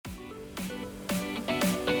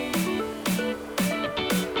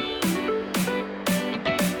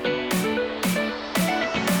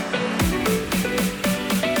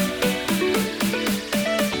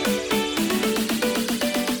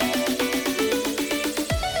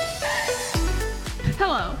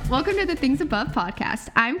Hello, welcome to the Things Above podcast.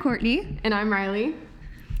 I'm Courtney. And I'm Riley.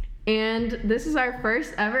 And this is our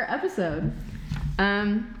first ever episode.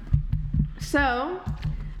 Let's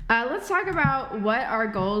talk about what our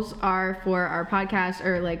goals are for our podcast,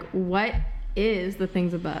 or like what is the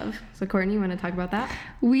Things Above. So Courtney, you want to talk about that?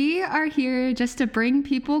 We are here just to bring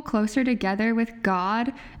people closer together with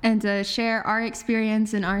God and to share our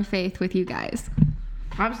experience and our faith with you guys.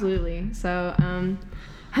 Absolutely. So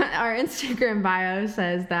our Instagram bio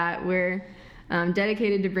says that we're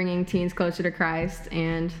dedicated to bringing teens closer to Christ,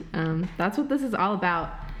 and that's what this is all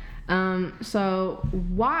about. So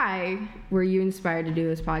why were you inspired to do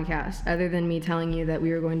this podcast, other than me telling you that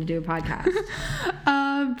we were going to do a podcast?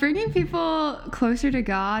 Bringing people closer to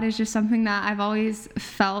God is just something that I've always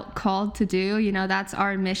felt called to do. You know, that's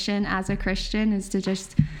our mission as a Christian, is to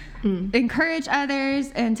just encourage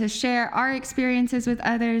others and to share our experiences with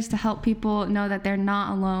others, to help people know that they're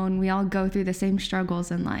not alone. We all go through the same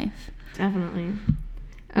struggles in life. Definitely.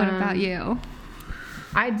 What about you?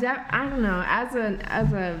 I don't know. As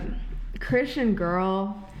a Christian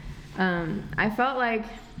girl, I felt like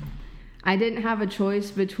I didn't have a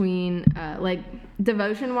choice between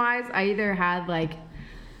devotion-wise. I either had like,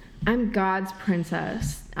 I'm God's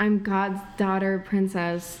princess, I'm God's daughter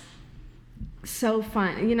princess, so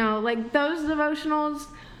fun, you know, like those devotionals,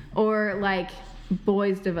 or like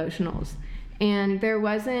boys devotionals. And there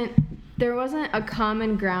wasn't a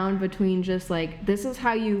common ground between just like, this is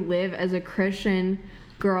how you live as a Christian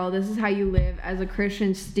girl, this is how you live as a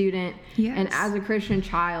Christian student, yes, and as a Christian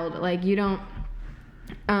child. Like, you don't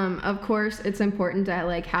of course it's important to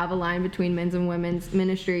like have a line between men's and women's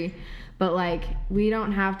ministry, but like, we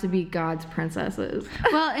don't have to be God's princesses.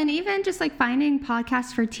 Well, and even just like finding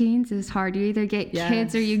podcasts for teens is hard. You either get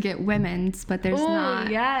kids or you get women's, but there's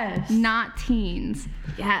not teens.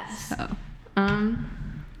 Yes. So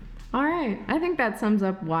all right, I think that sums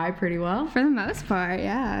up why pretty well. For the most part,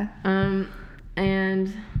 yeah.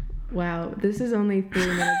 And wow, this is only 3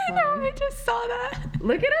 minutes long. I know, I just saw that.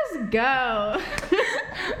 Look at us go.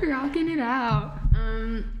 Rocking it out.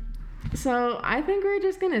 So I think we're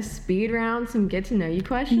just gonna speed round some get to know you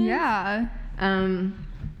questions. Yeah.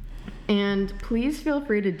 And please feel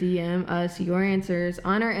free to DM us your answers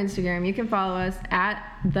on our Instagram. You can follow us at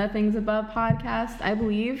The Things Above Podcast, I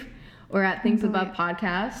believe, or at Things Above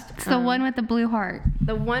Podcast. It's the one with the blue heart.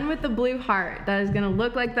 The one with the blue heart that is gonna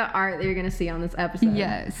look like the art that you're gonna see on this episode.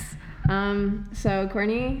 Yes. So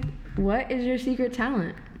Courtney, what is your secret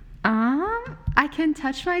talent? I can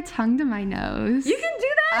touch my tongue to my nose. You can do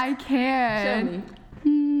that? I can. Show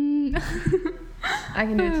me. I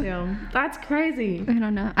can do it too. That's crazy. I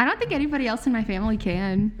don't know. I don't think anybody else in my family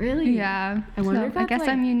can. Really? Yeah. I wonder if that's, I guess like,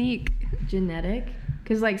 I'm unique. Genetic?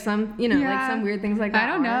 Because like some, you know, like some weird things like that. I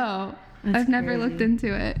don't know. I've never looked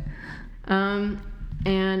into it.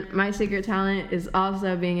 And my secret talent is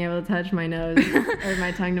also being able to touch my nose or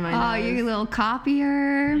my tongue to my nose. Oh, you little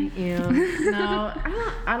copier. I am. No,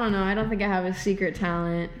 I don't know. I don't think I have a secret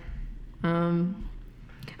talent.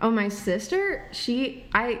 Oh, my sister,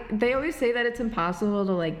 they always say that it's impossible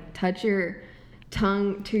to like touch your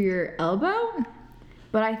tongue to your elbow,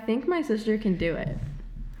 but I think my sister can do it.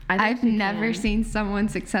 I've never seen someone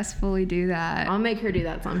successfully do that. I'll make her do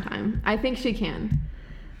that sometime. I think she can.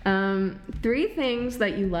 3 things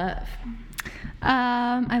that you love.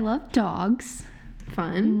 I love dogs.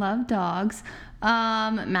 Fun. Love dogs.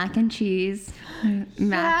 Mac and cheese.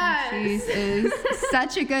 Mac and cheese is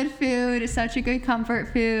such a good food. Such a good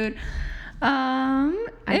comfort food. I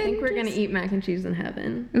think we're gonna eat mac and cheese in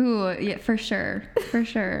heaven. Ooh, yeah, for sure. For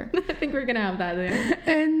sure. I think we're gonna have that there.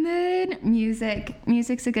 And then music.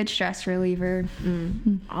 Music's a good stress reliever.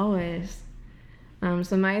 Always.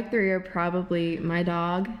 So my 3 are probably my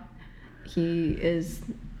dog. He is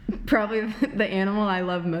probably the animal I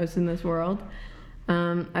love most in this world.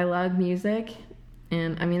 I love music.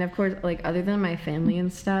 And I mean, of course, like, other than my family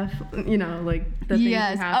and stuff, you know, like the things you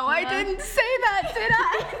have to love. I didn't say that, did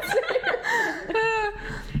I?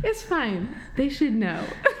 It's fine. They should know.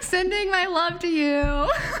 Sending my love to you.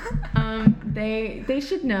 They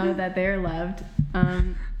should know that they're loved.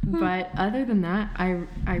 But other than that,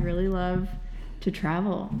 I really love to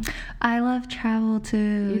travel. I love travel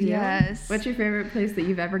too. You do? Yes. What's your favorite place that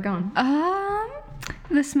you've ever gone?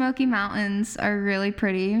 The Smoky Mountains are really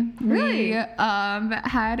pretty. Really? We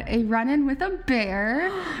had a run-in with a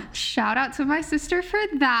bear. Shout out to my sister for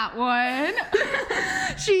that one.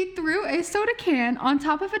 She threw a soda can on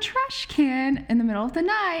top of a trash can in the middle of the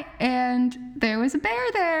night, and there was a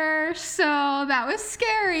bear there. So that was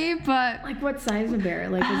scary, but... Like, what size of bear?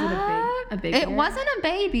 Like, was it a big It bear? wasn't a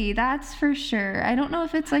baby, that's for sure. I don't know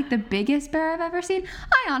if it's like the biggest bear I've ever seen.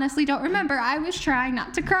 I honestly don't remember. I was trying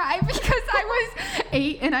not to cry because I was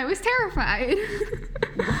 8 and I was terrified.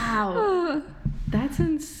 Wow. That's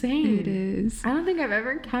insane. It is. I don't think I've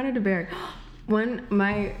ever encountered a bear.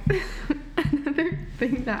 Another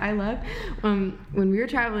thing that I love, when we were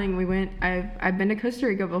traveling, I've been to Costa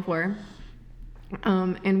Rica before,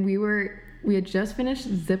 and we had just finished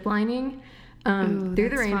ziplining through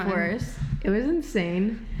the rainforest. Fun. It was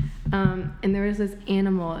insane. And there was this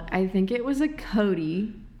animal, I think it was a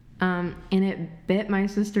coyote, and it bit my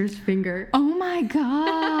sister's finger. Oh my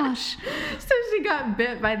gosh. So she got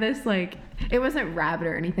bit by this, like, it wasn't rabbit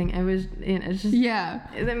or anything. It's just... Yeah.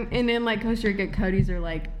 And in, like, Costa Rica, coyotes are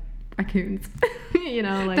like raccoons. You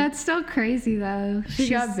know, like... That's still crazy, though. She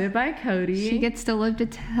got bit by a coyote. She gets to live to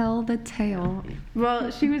tell the tale. Well,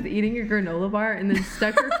 she was eating a granola bar and then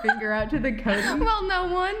stuck her finger out to the coyote. Well,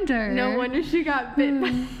 no wonder. No wonder she got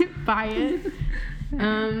bit by it.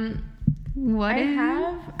 I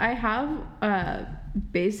have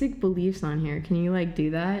basic beliefs on here. Can you, like, do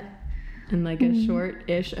that in, like, a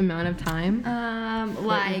short-ish amount of time?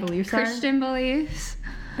 Like Christian beliefs?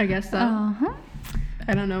 I guess so. Uh-huh.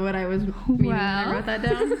 I don't know what I was meaning when I wrote that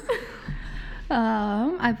down.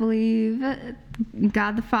 I believe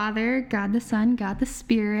God the Father, God the Son, God the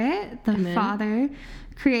Spirit. The Amen. Father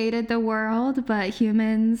created the world, but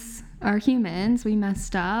humans are humans. We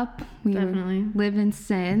messed up. We Definitely live in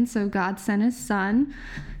sin. So God sent his Son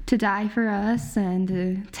to die for us and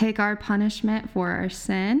to take our punishment for our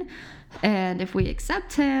sin. And if we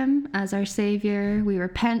accept him as our Savior, we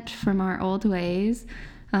repent from our old ways.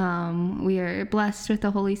 We are blessed with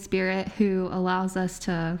the Holy Spirit who allows us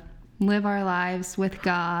to live our lives with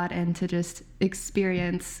God and to just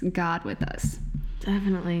experience God with us.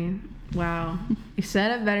 Definitely. Wow. You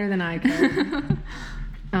said it better than I could.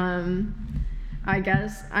 I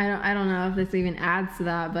guess I don't know if this even adds to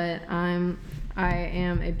that, but I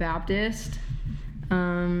am a Baptist.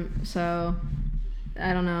 So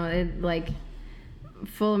I don't know, it like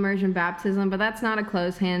full immersion baptism, but that's not a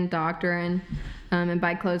closed hand doctrine. And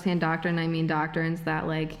by closed hand doctrine, I mean doctrines that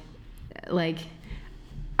like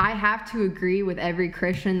I have to agree with every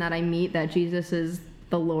Christian that I meet that Jesus is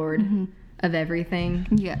the Lord of everything.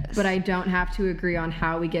 Yes. But I don't have to agree on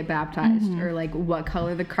how we get baptized or like what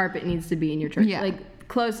color the carpet needs to be in your church. Yeah. Like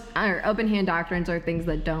closed or open hand doctrines are things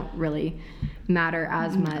that don't really matter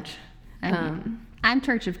as much. I'm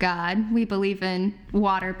Church of God. We believe in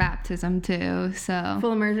water baptism too. So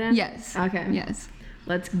Full immersion? Yes. Okay. Yes.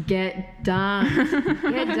 Let's get dunked.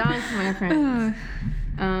 Get dunked, my friends.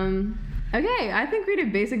 Okay, I think we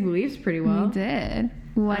did basic beliefs pretty well. We did.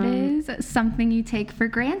 What is something you take for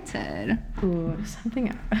granted? Ooh,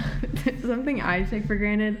 something I take for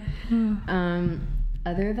granted.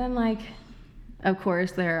 Other than like, of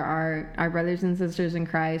course, there are our brothers and sisters in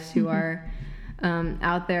Christ who are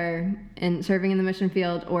out there and serving in the mission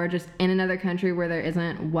field or just in another country where there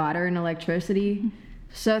isn't water and electricity.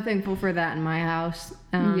 So thankful for that in my house.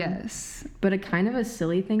 Yes. But a kind of a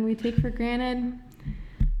silly thing we take for granted.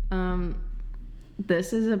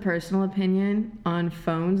 This is a personal opinion on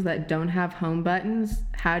phones that don't have home buttons.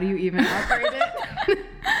 How do you even operate it?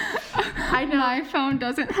 I know. My phone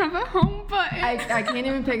doesn't have a home button. I can't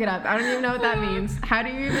even pick it up. I don't even know what that means. How do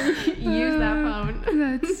you even use that phone?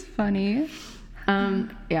 That's funny.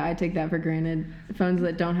 Yeah, I take that for granted. Phones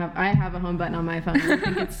that don't have... I have a home button on my phone. I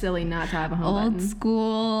think it's silly not to have a home button. Old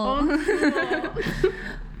school.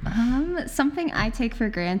 Something I take for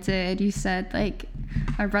granted, you said, like,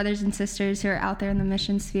 our brothers and sisters who are out there in the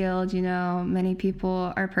missions field, you know, many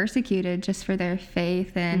people are persecuted just for their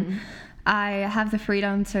faith, and I have the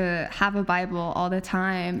freedom to have a Bible all the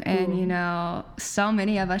time, and you know, so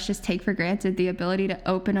many of us just take for granted the ability to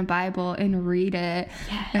open a Bible and read it.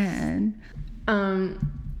 Yes. And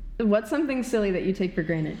what's something silly that you take for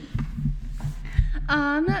granted?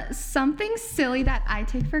 Something silly that I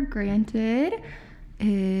take for granted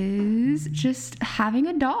is just having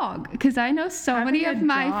a dog, because I know so many of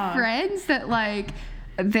my friends that like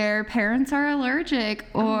their parents are allergic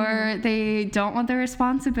or they don't want the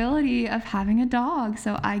responsibility of having a dog,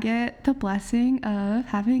 so I get the blessing of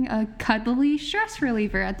having a cuddly stress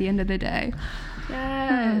reliever at the end of the day.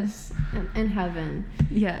 Yes. In heaven.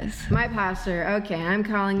 Yes. My pastor, okay, I'm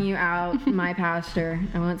calling you out, my pastor,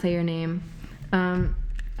 I won't say your name.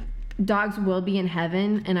 dogs will be in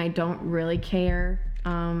heaven, and I don't really care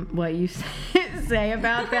what you say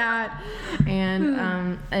about that.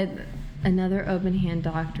 And another open hand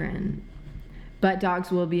doctrine, but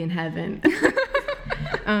dogs will be in heaven.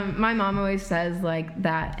 My mom always says like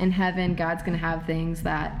that in heaven, God's gonna have things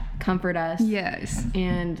that comfort us. Yes.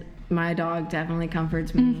 And my dog definitely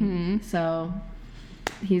comforts me. Mm-hmm. So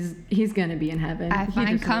he's gonna be in heaven. I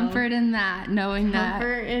find comfort in that, knowing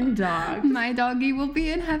comfort in dogs. My doggy will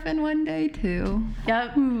be in heaven one day too.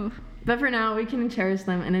 Yep. Ooh. But for now, we can cherish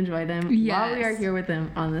them and enjoy them while we are here with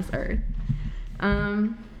them on this earth.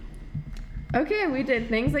 Okay, we did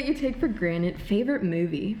things that you take for granted. Favorite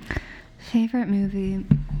movie? Favorite movie?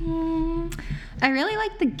 I really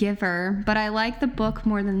like The Giver, but I like the book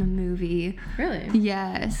more than the movie. Really?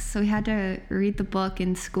 Yes. So we had to read the book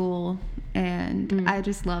in school, and I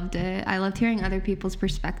just loved it. I loved hearing other people's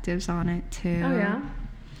perspectives on it, too. Oh, yeah?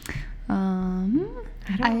 I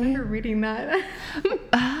don't remember reading that.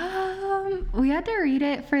 We had to read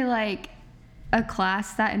it for, like, a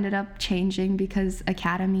class that ended up changing because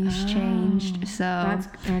academies changed. So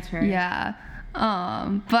that's right. Yeah.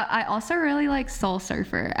 But I also really like Soul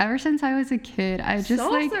Surfer. Ever since I was a kid, I just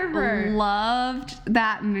loved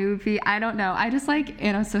that movie. I don't know. I just like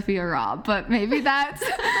Anna Sophia Robb, but maybe that's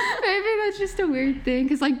just a weird thing.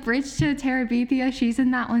 Cause like Bridge to Terabithia, she's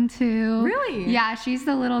in that one too. Really? Yeah, she's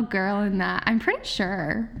the little girl in that. I'm pretty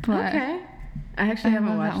sure. But okay. I actually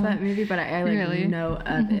haven't watched that movie, but I really know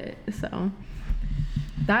of it. So.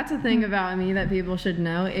 That's a thing about me that people should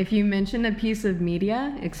know. If you mention a piece of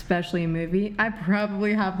media, especially a movie, I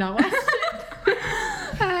probably have not watched it.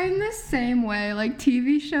 I'm the same way. Like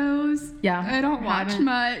TV shows, I don't watch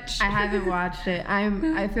much. I haven't watched it.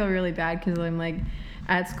 I feel really bad because I'm like,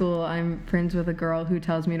 at school, I'm friends with a girl who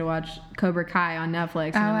tells me to watch Cobra Kai on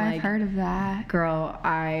Netflix. And I'm like, I've heard of that. Girl,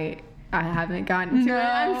 I haven't gotten to it.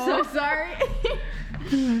 I'm so sorry.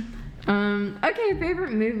 Okay,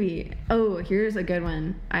 favorite movie. Oh, here's a good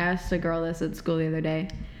one. I asked a girl this at school the other day.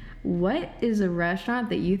 What is a restaurant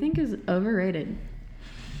that you think is overrated?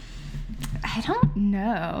 I don't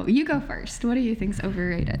know. You go first. What do you think's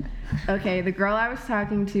overrated? Okay, the girl I was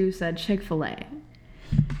talking to said Chick-fil-A.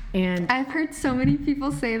 And I've heard so many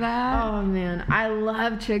people say that. Oh man, I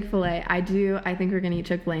love Chick-fil-A. I do. I think we're gonna eat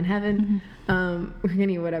Chick-fil-A in heaven. We're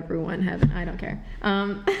gonna eat whatever we want in heaven. I don't care.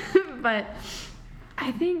 But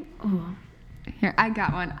I think. Here, I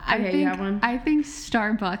got one. You have one? I think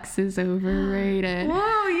Starbucks is overrated.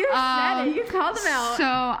 Whoa, you said it. You called them out. So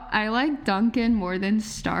I like Dunkin' more than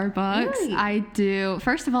Starbucks. Really? I do.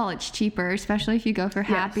 First of all, it's cheaper, especially if you go for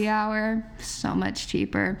happy hour. So much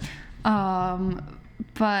cheaper.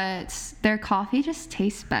 But their coffee just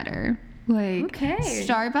tastes better. Like,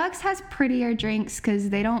 Starbucks has prettier drinks because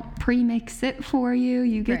they don't pre-mix it for you.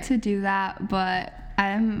 You get to do that, but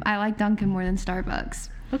I like Dunkin' more than Starbucks.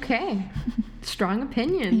 Okay. Strong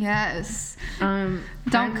opinion. Yes.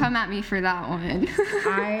 Don't come at me for that one.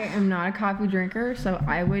 I am not a coffee drinker, so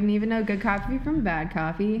I wouldn't even know good coffee from bad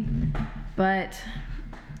coffee. But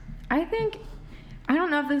I don't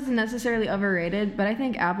know if this is necessarily overrated, but I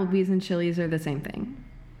think Applebee's and Chili's are the same thing.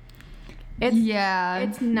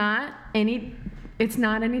 It's not any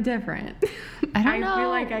different. I don't know feel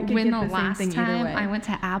like I could when get the same last thing either time way. I went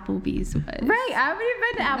to Applebee's was. Right, I haven't even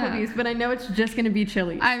been to Applebee's, but I know it's just going to be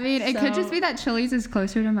Chili's. I mean, it could just be that Chili's is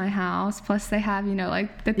closer to my house. Plus, they have,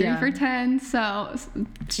 like the 3 for $10, so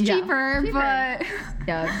it's cheaper. But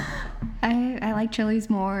I like Chili's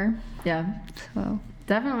more. Yeah. So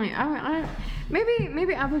definitely,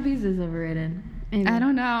 maybe Applebee's is overrated. Maybe. I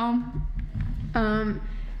don't know.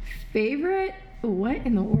 Favorite? What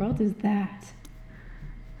in the world is that?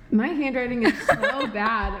 My handwriting is so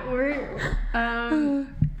bad.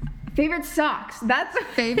 Favorite socks. That's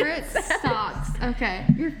favorite socks. Okay.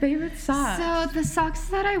 Your favorite socks. So the socks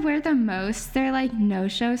that I wear the most, they're like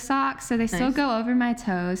no-show socks. So they still go over my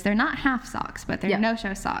toes. They're not half socks, but they're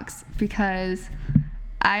no-show socks because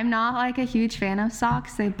I'm not like a huge fan of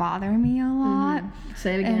socks. They bother me a lot.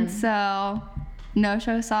 Say it again. And so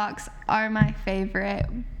no-show socks are my favorite.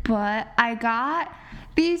 But I got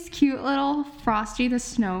these cute little Frosty the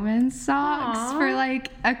Snowman socks for like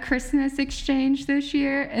a Christmas exchange this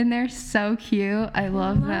year, and they're so cute. I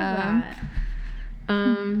love them.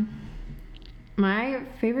 That. My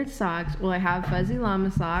favorite socks. Well, I have fuzzy llama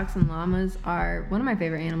socks, and llamas are one of my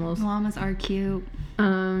favorite animals. Llamas are cute.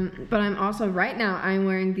 But I'm also right now I'm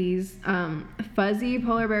wearing these fuzzy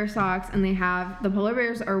polar bear socks, and the polar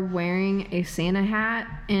bears are wearing a Santa hat,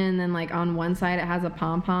 and then like on one side it has a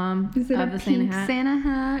pom-pom Is it of a the pink Santa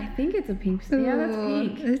hat. I think it's a pink. Yeah, that's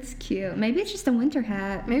pink. It's cute. Maybe it's just a winter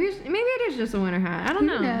hat. Maybe it is just a winter hat. I don't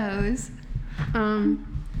know. Who knows?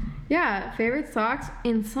 Yeah, favorite socks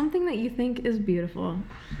and something that you think is beautiful.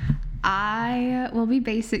 I will be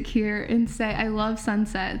basic here and say I love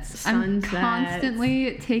sunsets. I'm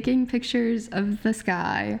constantly taking pictures of the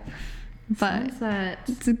sky. But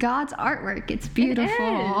it's God's artwork. It's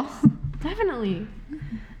beautiful. Definitely.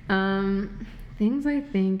 Things I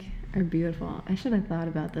think are beautiful. I should have thought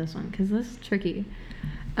about this one because this is tricky.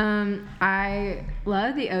 I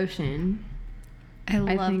love the ocean. I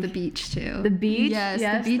love the beach too. The beach?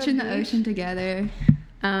 Yes, the beach and the ocean together.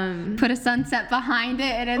 Put a sunset behind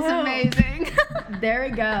it and it's amazing. There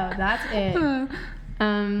we go. That's it.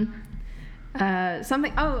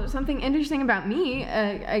 Something interesting about me,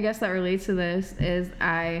 I guess that relates to this, is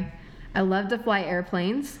I love to fly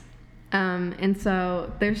airplanes. And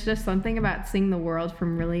so there's just something about seeing the world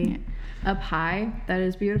from really up high that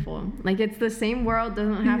is beautiful. Like, it's the same world,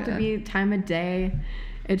 doesn't have to be time of day.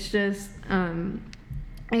 It's just,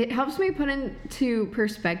 it helps me put into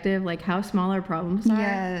perspective, like, how small our problems are.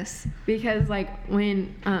 Yes. Because, like,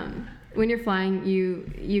 when you're flying,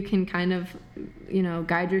 you can kind of,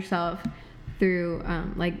 guide yourself through,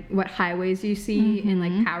 like, what highways you see and,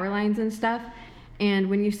 like, power lines and stuff. And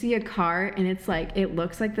when you see a car and it's, like, it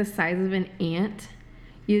looks like the size of an ant,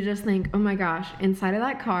 you just think, oh, my gosh, inside of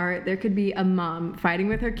that car, there could be a mom fighting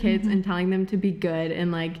with her kids and telling them to be good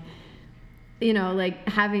and, like, like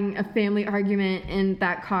having a family argument in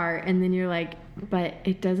that car, and then you're like, but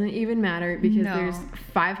it doesn't even matter because there's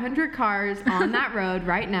 500 cars on that road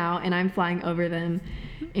right now, and I'm flying over them.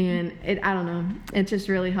 And I don't know, it just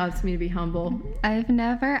really helps me to be humble. I've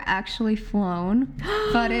never actually flown,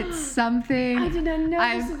 but it's something I did not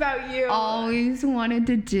know this about you. Always wanted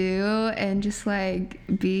to do, and just like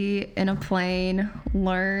be in a plane,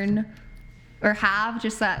 learn, or have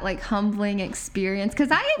just that like humbling experience.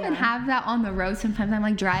 Because I even have that on the road sometimes. I'm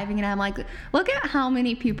like driving and I'm like, look at how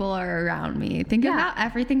many people are around me. Think about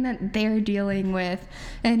everything that they're dealing with.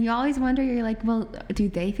 And you always wonder, you're like, well, do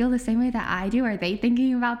they feel the same way that I do? Are they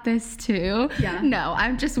thinking about this too? Yeah. No,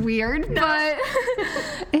 I'm just weird. No. But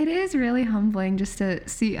it is really humbling just to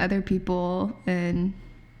see other people and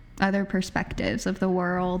other perspectives of the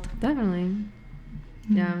world. Definitely.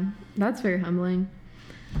 Yeah, that's very humbling.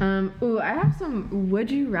 I have some would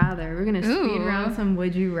you rather. We're gonna speed around some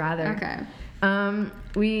would you rather. Okay.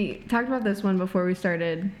 We talked about this one before we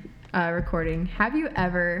started recording. Have you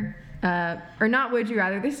ever, or not would you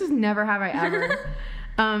rather, this is never have I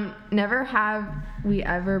ever. Never have we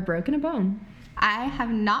ever broken a bone. I have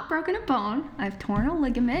not broken a bone. I've torn a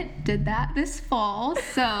ligament. Did that this fall.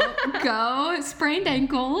 So go sprained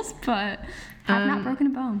ankles, but I've not broken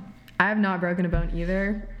a bone. I have not broken a bone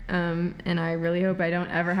either. And I really hope I don't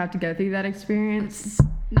ever have to go through that experience.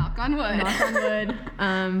 Knock on wood. Knock on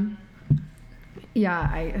wood. Yeah,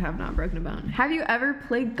 I have not broken a bone. Have you ever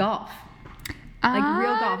played golf? Like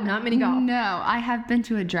real golf, not mini golf? No, I have been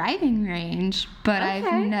to a driving range, but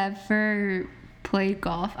I've never played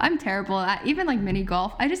golf. I'm terrible at even like mini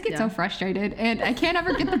golf. I just get so frustrated, and I can't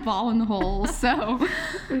ever get the ball in the hole. So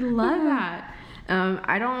we love that.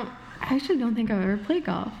 I actually don't think I've ever played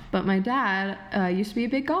golf, but my dad used to be a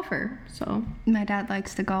big golfer, so. My dad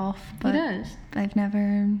likes to golf, but he does. I've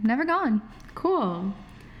never gone. Cool.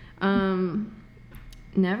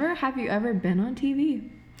 Never have you ever been on TV?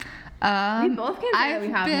 We both can say we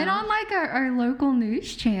have. I've been on like our local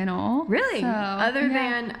news channel. Really? So, other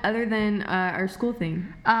than our school thing.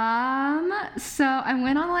 So I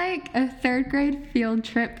went on like a 3rd grade field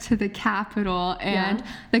trip to the Capitol, and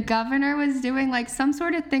the governor was doing like some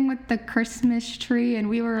sort of thing with the Christmas tree, and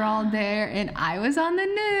we were all there, and I was on the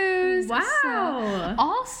news. Wow. So,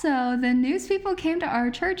 also, the news people came to our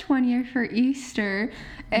church one year for Easter,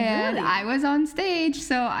 and I was on stage,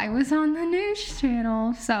 so I was on the news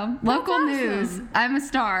channel. So local news. I'm a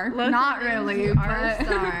star. Not really. You are a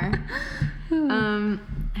star.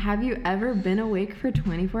 Have you ever been awake for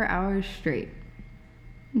 24 hours straight?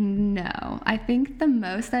 No. I think the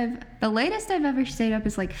latest I've ever stayed up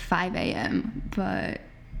is like 5 a.m. But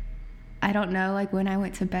I don't know like when I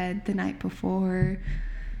went to bed the night before.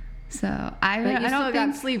 So I don't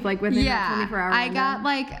got sleep like within that 24 hours. I got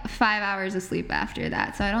like 5 hours of sleep after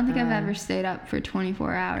that. So I don't think I've ever stayed up for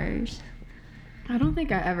 24 hours. I don't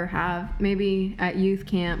think I ever have. Maybe at youth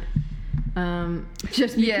camp.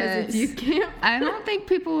 Just because it's youth camp. I don't think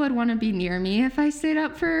people would want to be near me if I stayed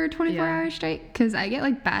up for 24 hours straight, because I get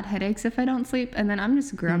like bad headaches if I don't sleep, and then I'm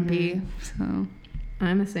just grumpy. So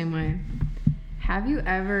I'm the same way. Have you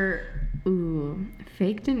ever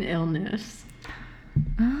faked an illness?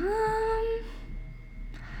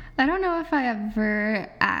 I don't know if I ever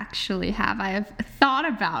actually have. I have thought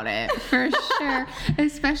about it for sure,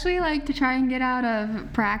 especially like to try and get out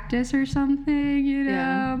of practice or something, you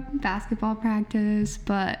know, basketball practice,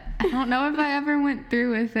 but I don't know if I ever went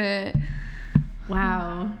through with it.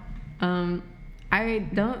 Wow. I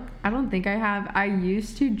don't think I have. I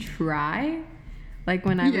used to try, like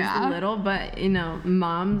when I was little, but you know,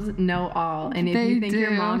 moms know all, and if you think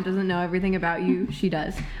your mom doesn't know everything about you, she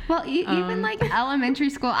does. Well, even like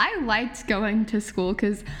elementary school, I liked going to school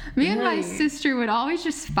because me and my sister would always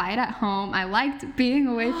just fight at home. I liked being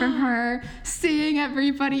away from her, seeing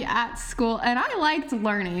everybody at school, and I liked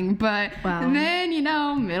learning. But then, you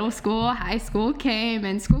know, middle school, high school came,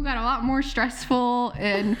 and school got a lot more stressful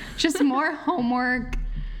and just more homework.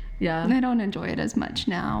 Yeah. I don't enjoy it as much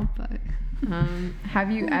now, but...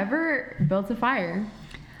 have you ever built a fire?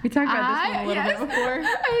 We talked about this one a little bit before.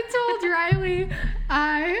 I told Riley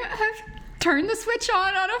I have turned the switch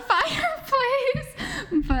on a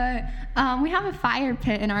fireplace, but we have a fire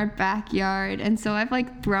pit in our backyard, and so I've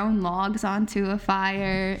like thrown logs onto a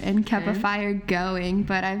fire and kept a fire going,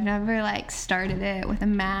 but I've never like started it with a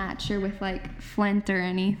match or with like flint or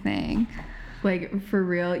anything. Like for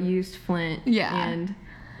real, used flint. Yeah. And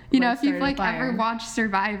you know, if you've like ever watched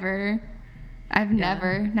Survivor, I've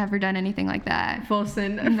never done anything like that. Full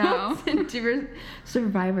send. No.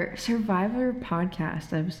 Survivor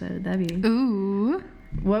podcast episode. That'd be. Ooh.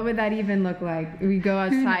 What would that even look like? We go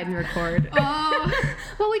outside and record. Oh.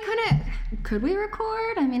 Well, we couldn't. Could we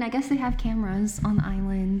record? I mean, I guess they have cameras on the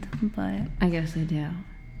island, but. I guess they do.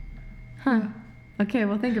 Huh. Okay,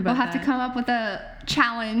 we'll think about that. We'll have to come up with a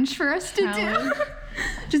challenge for us to do.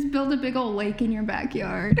 Just build a big old lake in your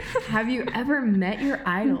backyard. Have you ever met your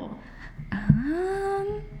idol?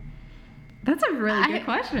 That's a really good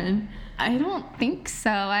question. I don't think so.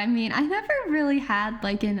 I mean, I never really had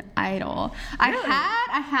like an idol. Really?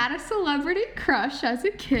 I had a celebrity crush as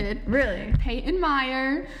a kid. Really? Peyton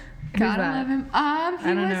Meyer. Gotta love him. I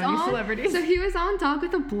don't know any celebrities. So he was on Dog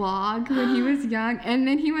with a Blog when he was young, and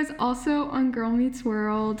then he was also on Girl Meets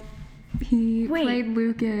World. He played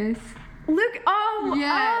Lucas. Luke,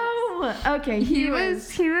 okay. He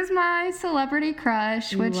was my celebrity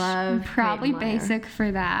crush, which probably basic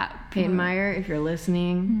for that. Peyton Meyer, if you're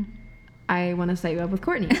listening, I want to set you up with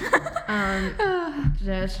Courtney.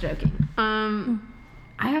 Just joking. I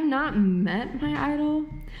have not met my idol.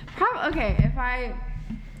 Okay, if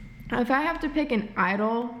I have to pick an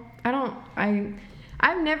idol,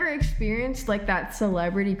 I've never experienced like that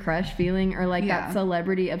celebrity crush feeling or like that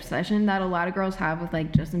celebrity obsession that a lot of girls have with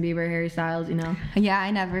like Justin Bieber, Harry Styles, you know? Yeah, I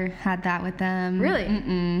never had that with them. Really?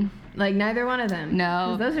 Mm-mm. Like neither one of them?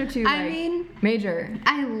 No. 'Cause those are two major.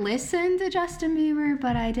 I listened to Justin Bieber,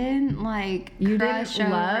 but I didn't like crush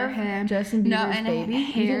didn't love over him. Justin Bieber's baby?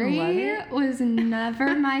 Harry was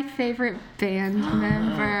never my favorite band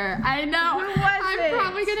member. I know. Who was I'm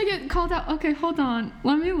probably going to get called out. Okay, hold on.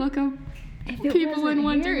 Let me look up People in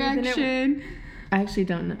One Direction. I actually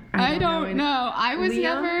don't know. I don't know. I was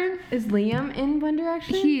never. Is Liam in One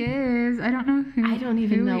Direction? He is. I don't know who. I don't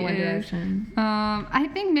even know One is. Direction. I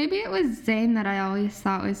think maybe it was Zayn that I always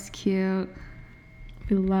thought was cute.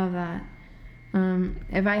 We love that.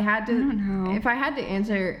 If I had to, I don't know. If I had to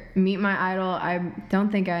answer meet my idol, I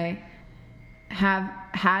don't think I have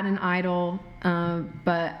had an idol.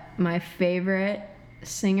 But my favorite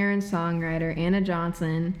singer and songwriter Anna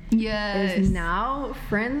Johnson is now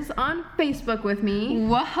friends on Facebook with me.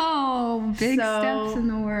 Whoa, big steps in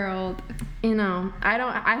the world. You know,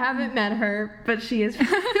 I haven't met her, but she is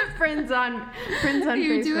friends on Facebook.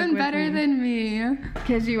 You're doing better than me.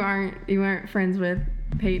 Because you weren't friends with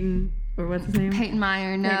Peyton, or what's his name? Peyton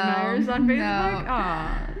Meyer. No. Peyton Meyer's on Facebook. No.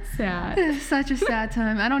 Aw, sad. It's such a sad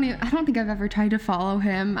time. I don't think I've ever tried to follow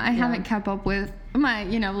him. I haven't kept up with my,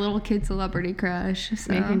 little kid celebrity crush.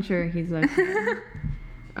 So. Making sure he's okay.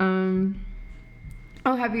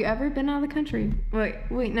 Have you ever been out of the country? Wait,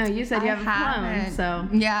 no, you said you haven't flown, so.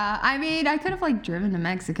 Yeah, I mean, I could have, driven to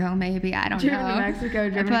Mexico, maybe. I don't know. Driven to Mexico,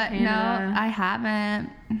 driven to Canada. No, I haven't.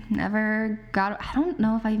 Never got, I don't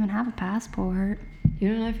know if I even have a passport. You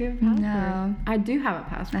don't know if you have a passport? No. I do have a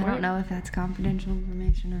passport. I don't know if that's confidential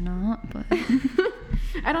information or not, but.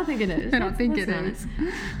 I don't think it is. I don't think it is.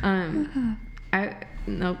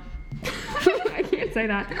 Nope. I can't say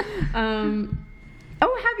that.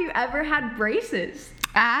 Have you ever had braces?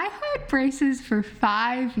 I had braces for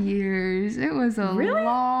 5 years. It was a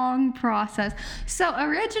long process. So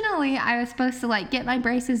originally I was supposed to get my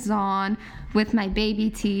braces on with my baby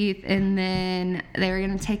teeth, and then they were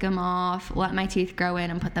going to take them off, let my teeth grow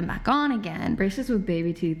in, and put them back on again. Braces with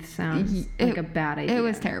baby teeth sounds like a bad idea. It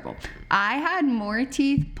was terrible. I had more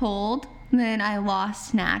teeth pulled then I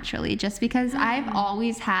lost naturally, just because I've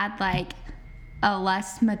always had like a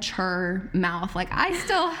less mature mouth. Like I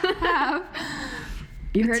still have.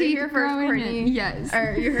 You heard it here first, Courtney. Yes.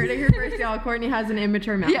 Or you heard it here first, y'all. Courtney has an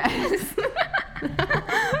immature mouth. Yes.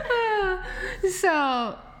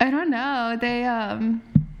 So I don't know. They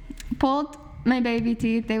pulled my baby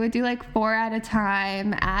teeth. They would do like 4 at a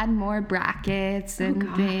time, add more brackets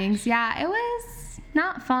and things. Yeah, it was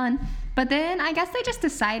not fun. But then I guess they just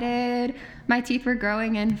decided my teeth were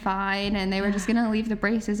growing in fine, and they were just gonna leave the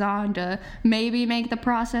braces on to maybe make the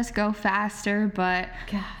process go faster, but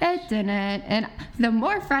it didn't. And the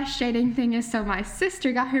more frustrating thing is, so my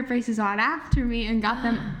sister got her braces on after me and got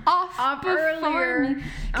them off before me.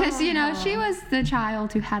 Because, you know, she was the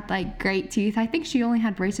child who had like great teeth. I think she only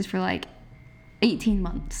had braces for like 18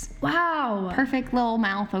 months. Wow. Perfect little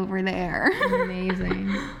mouth over there.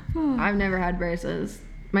 Amazing. I've never had braces.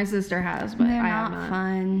 My sister has, but They're I have not not.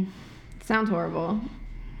 fun. Sounds horrible.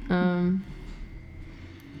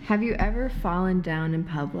 Have you ever fallen down in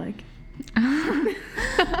public? I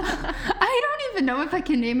don't even know if I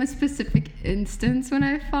can name a specific instance when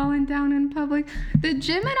I've fallen down in public. The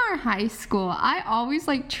gym in our high school, I always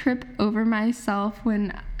like trip over myself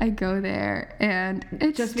when I go there, and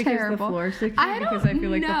it's just because terrible. the floor is sticky? I Because I feel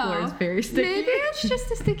like the floor is very sticky. Maybe it's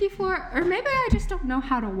just a sticky floor, or maybe I just don't know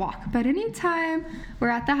how to walk. But anytime we're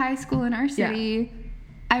at the high school in our city,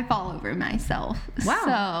 I fall over myself. Wow.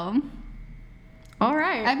 So all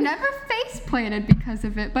right. I've never face planted because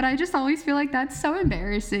of it, but I just always feel like that's so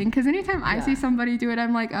embarrassing, because anytime I see somebody do it,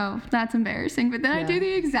 I'm like, oh, that's embarrassing. But then I do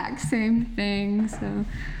the exact same thing. So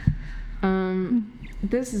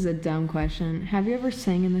this is a dumb question. Have you ever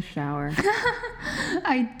sang in the shower?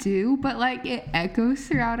 I do, but like it echoes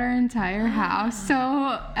throughout our entire house,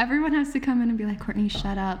 so everyone has to come in and be like, Courtney,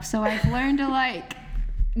 shut up. So I've learned to like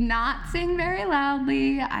not sing very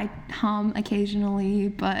loudly. I hum occasionally,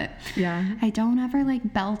 but I don't ever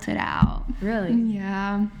like belt it out. Really?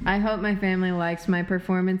 Yeah. I hope my family likes my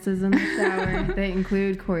performances in the shower. They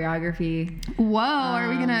include choreography. Whoa, are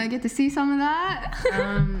we gonna get to see some of that?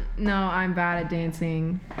 No, I'm bad at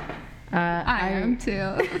dancing. I am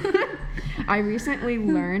too. I recently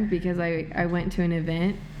learned, because I went to an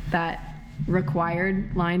event that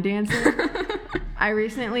required line dancing. I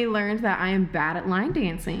recently learned that I am bad at line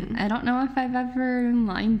dancing. I don't know if I've ever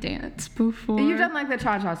line danced before. You've done like the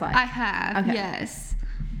cha-cha slide. I have, Okay. yes.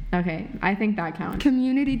 Okay, I think that counts.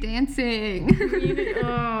 Community dancing.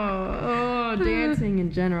 Dancing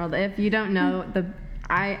in general. If you don't know,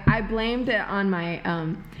 I blamed it on my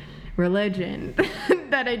religion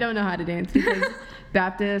that I don't know how to dance, because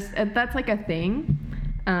Baptist, that's like a thing.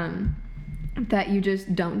 That you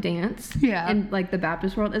just don't dance. Yeah. In like the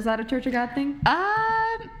Baptist world. Is that a Church of God thing?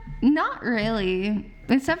 Not really.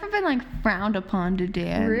 It's never been like frowned upon to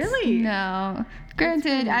dance. Really? No.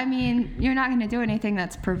 Granted, I mean, you're not going to do anything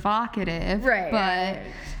that's provocative. Right.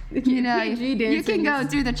 But, you know, you can go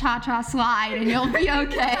do the cha-cha slide and you'll be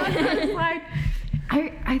okay. Like,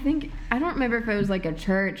 I think, I don't remember if it was like a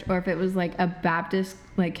church or if it was like a Baptist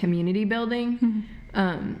like community building.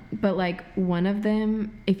 But like one of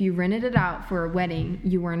them, if you rented it out for a wedding,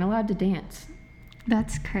 you weren't allowed to dance.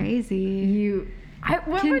 That's crazy. What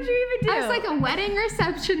would you even do? I was like a wedding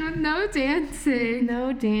reception with no dancing.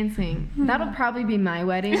 No dancing. That'll probably be my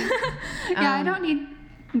wedding. I don't need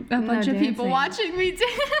a bunch of people watching me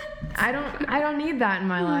dance. I don't need that in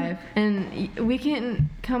my life. And we can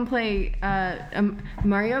come play a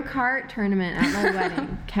Mario Kart tournament at my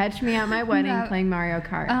wedding. Catch me at my wedding playing Mario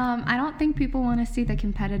Kart. I don't think people want to see the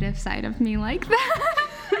competitive side of me like that.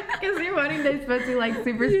 Because your wedding day is supposed to be like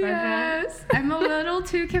super special. Yes, I'm a little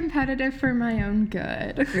too competitive for my own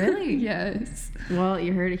good. Really? Yes. Well,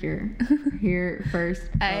 you heard it here first.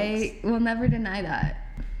 I will never deny that.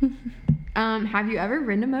 Have you ever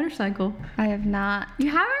ridden a motorcycle? I have not.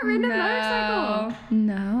 You haven't ridden a motorcycle?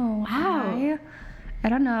 No. Wow. I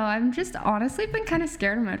don't know. I'm just honestly been kind of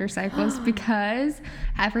scared of motorcycles because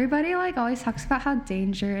everybody like always talks about how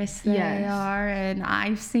dangerous they are, and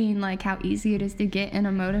I've seen like how easy it is to get in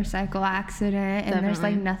a motorcycle accident, and there's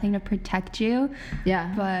like nothing to protect you.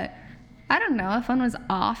 Yeah. But I don't know, if one was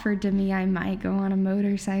offered to me, I might go on a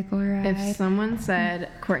motorcycle ride. If someone said,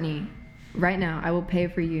 Courtney, right now I will pay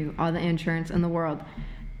for you all the insurance in the world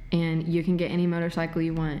and you can get any motorcycle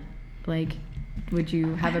you want, like, would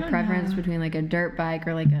you have a preference between like a dirt bike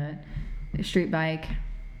or like a street bike?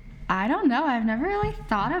 I don't know. I've never really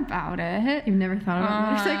thought about it. You've never thought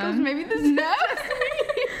about motorcycles? Maybe this is just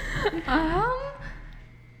me.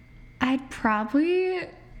 I'd probably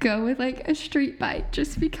go with like a street bike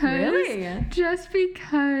just because. Really? Just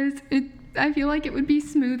because it I feel like it would be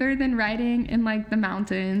smoother than riding in like the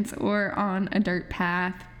mountains or on a dirt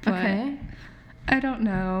path. But Okay. I don't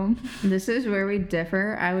know. This is where we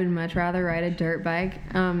differ. I would much rather ride a dirt bike.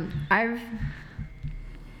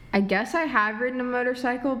 I guess I have ridden a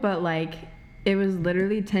motorcycle, but like it was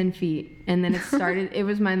literally 10 feet. And then it started, it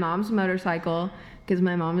was my mom's motorcycle because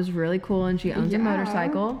my mom is really cool and she owns a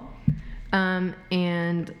motorcycle.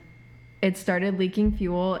 And it started leaking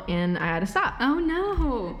fuel and I had to stop. Oh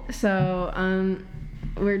no. So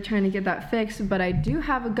we're trying to get that fixed, but I do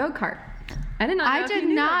have a go-kart. I did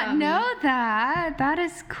not know that. That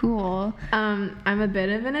is cool. I'm a bit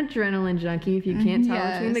of an adrenaline junkie, if you can't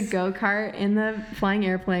tell, between the go-kart and the flying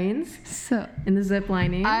airplanes. So and the zip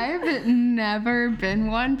lining. I've never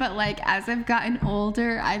been one, but like as I've gotten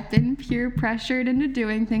older, I've been peer pressured into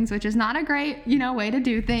doing things, which is not a great, way to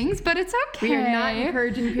do things, but it's okay. We are not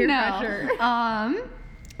encouraging peer pressure.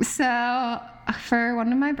 So for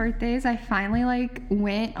one of my birthdays, I finally like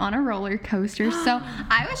went on a roller coaster. So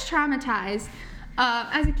I was traumatized.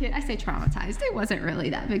 As a kid, I say traumatized. It wasn't really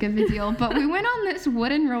that big of a deal, but we went on this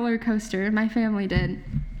wooden roller coaster. My family did.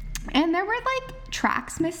 And there were like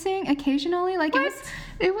tracks missing occasionally. Like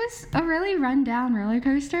it was a really run down roller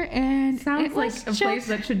coaster, and sounds like a place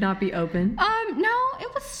that should not be open. No,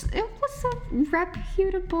 it was a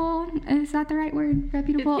reputable. Is that the right word?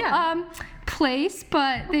 Reputable. Yeah. Place,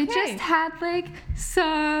 but they just had like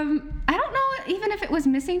some, I don't know even if it was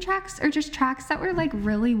missing tracks or just tracks that were like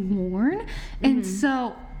really worn, and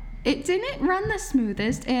so it didn't run the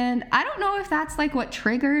smoothest, and I don't know if that's like what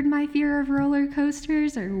triggered my fear of roller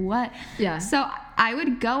coasters or what. Yeah. So I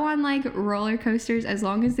would go on like roller coasters as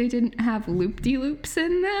long as they didn't have loop-de-loops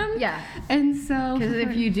in them. Yeah. And so because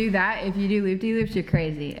if you do loop-de-loops, you're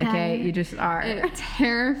crazy. Okay, you just are. It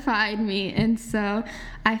terrified me, and so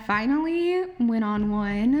I finally went on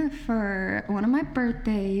one for one of my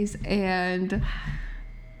birthdays, and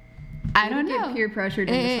I don't know. Get peer pressured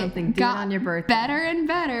into something. Do it on your birthday. Better and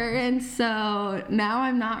better, and so now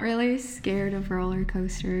I'm not really scared of roller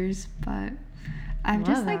coasters, but I've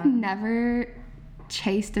just like never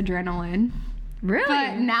chased adrenaline. Really?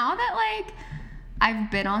 But now that like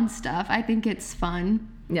I've been on stuff, I think it's fun.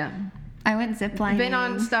 Yeah. I went ziplining. Been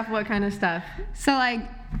on stuff? What kind of stuff? So like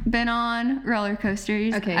been on roller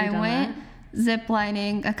coasters. Okay. I went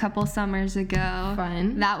ziplining a couple summers ago.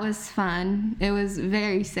 Fun. That was fun. It was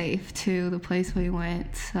very safe too, the place we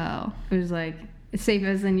went. So it was like safe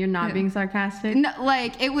as in you're not being sarcastic? No,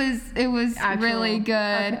 like it was really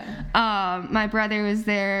good. Okay. My brother was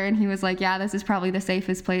there and he was like, yeah, this is probably the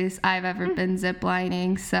safest place I've ever been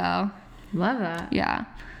ziplining. So love that. Yeah.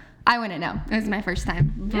 I wouldn't know. It was my first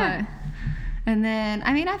time. But and then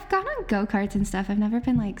I've gone on go-karts and stuff. I've never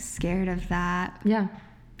been like scared of that. Yeah.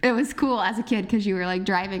 It was cool as a kid because you were like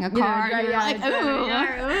driving a car. You were like,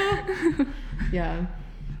 ooh. Yeah.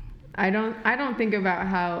 I don't think about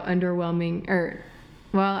how underwhelming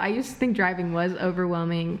I used to think driving was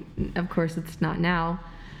overwhelming. Of course it's not now.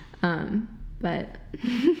 But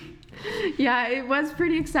yeah, it was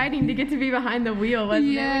pretty exciting to get to be behind the wheel,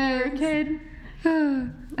 wasn't it, when you were a kid?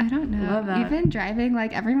 I don't know. Love that. Even driving,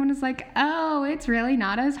 like everyone was like, oh, it's really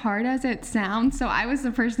not as hard as it sounds. So I was the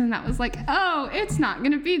person that was like, oh, it's not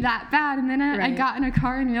going to be that bad. And then I got in a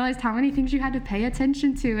car and realized how many things you had to pay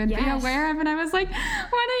attention to and be aware of. And I was like,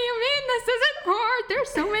 what do you mean? This isn't hard. There's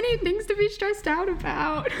so many things to be stressed out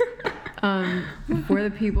about. For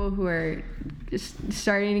the people who are just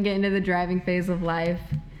starting to get into the driving phase of life,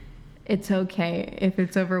 it's okay if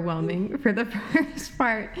it's overwhelming for the first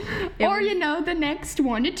part. Or, the next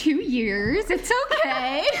 1 to 2 years. It's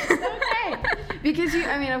okay. It's okay. Because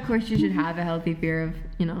of course you should have a healthy fear of,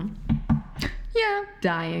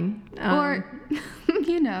 dying. Or,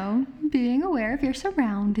 being aware of your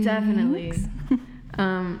surroundings. Definitely.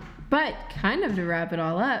 But kind of to wrap it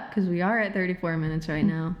all up, because we are at 34 minutes right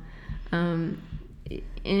now,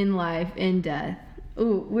 in life, in death.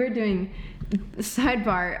 Ooh, we're doing...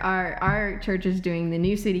 Sidebar, our church is doing the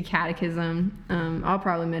New City Catechism. I'll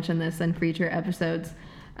probably mention this in future episodes.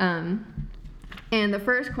 And the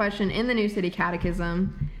first question in the New City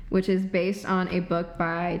Catechism, which is based on a book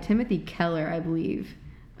by Timothy Keller, I believe.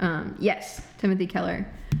 Yes, Timothy Keller.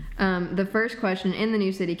 The first question in the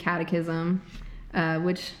New City Catechism,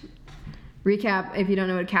 which, recap, if you don't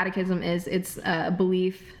know what a catechism is, it's a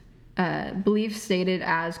belief stated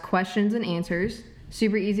as questions and answers,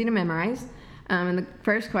 super easy to memorize. And the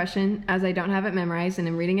first question, as I don't have it memorized and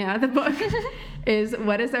I'm reading it out of the book, is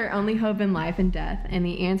what is our only hope in life and death? And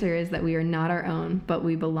the answer is that we are not our own, but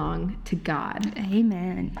we belong to God.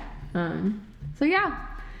 Amen. So yeah,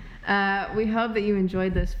 We hope that you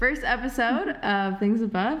enjoyed this first episode of Things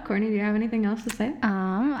Above. Courtney, do you have anything else to say?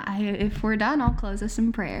 If we're done, I'll close us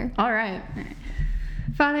in prayer. All right.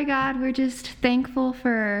 Father God, we're just thankful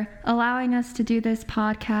for allowing us to do this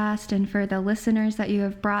podcast and for the listeners that you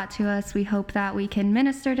have brought to us. We hope that we can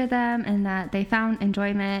minister to them and that they found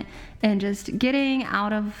enjoyment in just getting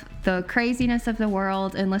out of the craziness of the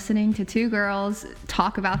world and listening to two girls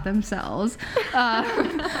talk about themselves.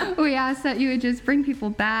 We ask that you would just bring people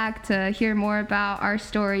back to hear more about our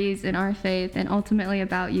stories and our faith and ultimately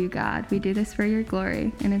about you, God. We do this for your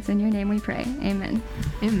glory, and it's in your name we pray. Amen.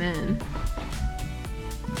 Amen.